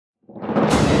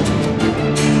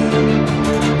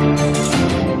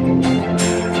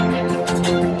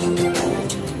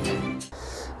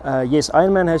Yes,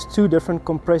 Ironman has two different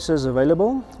compressors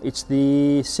available. It's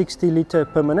the 60 litre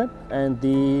per minute and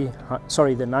the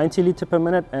 90 litre per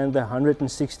minute and the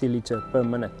 160 litre per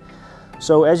minute.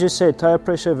 So as you said, tire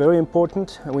pressure very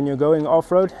important when you're going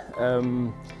off-road.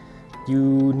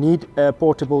 You need a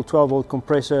portable 12-volt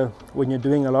compressor when you're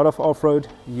doing a lot of off-road.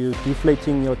 You're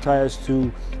deflating your tires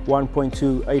to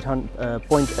 1.2,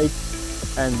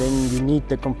 0.8, and then you need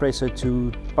the compressor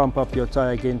to pump up your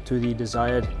tire again to the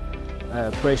desired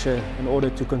pressure in order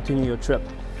to continue your trip.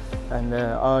 And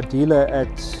our dealer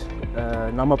at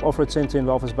Namib Off-Road Centre in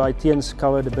Walvis Bay, Theuns,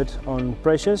 covered a bit on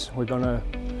pressures. We're going to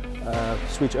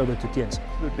switch over to Theuns.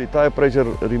 Absolutely, tire pressure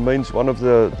remains one of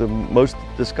the most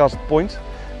discussed points,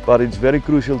 but it's very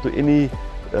crucial to any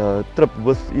trip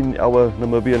within our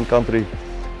Namibian country.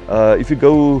 If you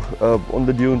go on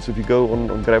the dunes, if you go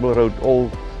on gravel road,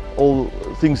 all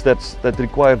things that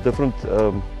require different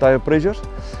tire pressures.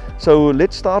 So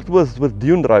let's start with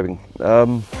dune driving.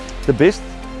 The best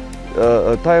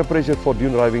tire pressure for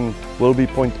dune driving will be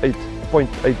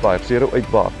 0.8 bar,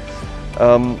 0.8 bar.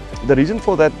 The reason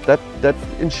for that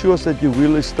ensures that your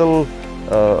wheel is still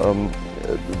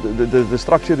the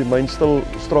structure remains still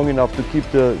strong enough to keep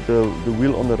the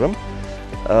wheel on the rim,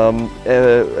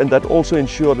 and that also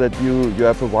ensures that you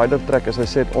have a wider track, as I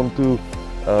said, onto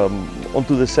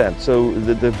the sand. So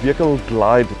the vehicle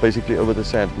glides basically over the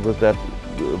sand with that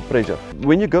pressure.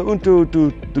 When you go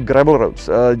into gravel roads,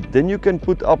 then you can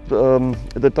put up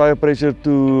the tire pressure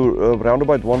to around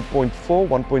about 1.4,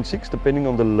 1.6, depending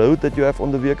on the load that you have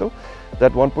on the vehicle.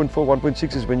 That 1.4,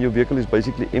 1.6 is when your vehicle is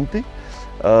basically empty.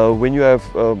 When you have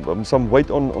some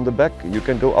weight on the back, you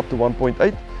can go up to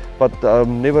 1.8, but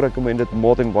never recommended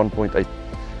more than 1.8.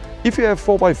 If you have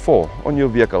 4x4 on your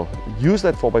vehicle, use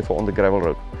that 4x4 on the gravel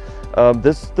road.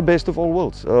 This is the best of all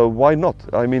worlds. Why not?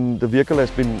 I mean, the vehicle has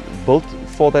been built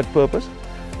for that purpose.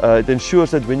 It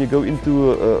ensures that when you go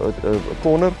into a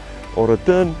corner or a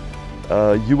turn,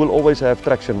 you will always have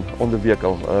traction on the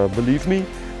vehicle. Believe me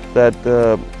that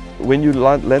when you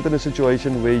land in a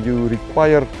situation where you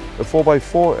require a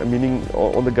 4x4, meaning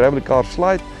on the gravel car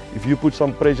slide, if you put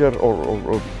some pressure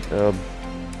or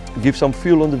give some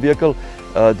fuel on the vehicles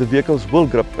will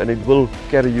grip and it will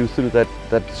carry you through that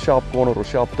sharp corner or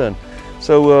sharp turn.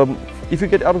 So if you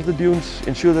get out of the dunes,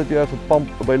 ensure that you have a pump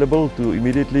available to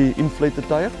immediately inflate the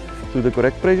tire to the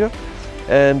correct pressure,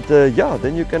 and yeah,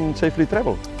 then you can safely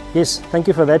travel. Yes, thank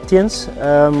you for that, Theuns.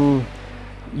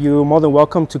 You're more than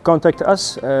welcome to contact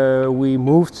us. We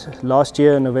moved last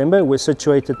year in November. We're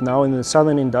situated now in the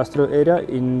southern industrial area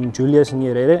in Julius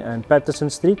Nyerere and Patterson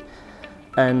Street.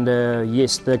 And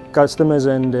yes, the customers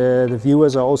and the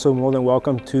viewers are also more than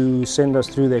welcome to send us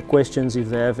through their questions if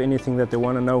they have anything that they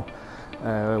want to know.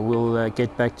 We'll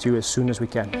get back to you as soon as we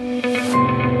can.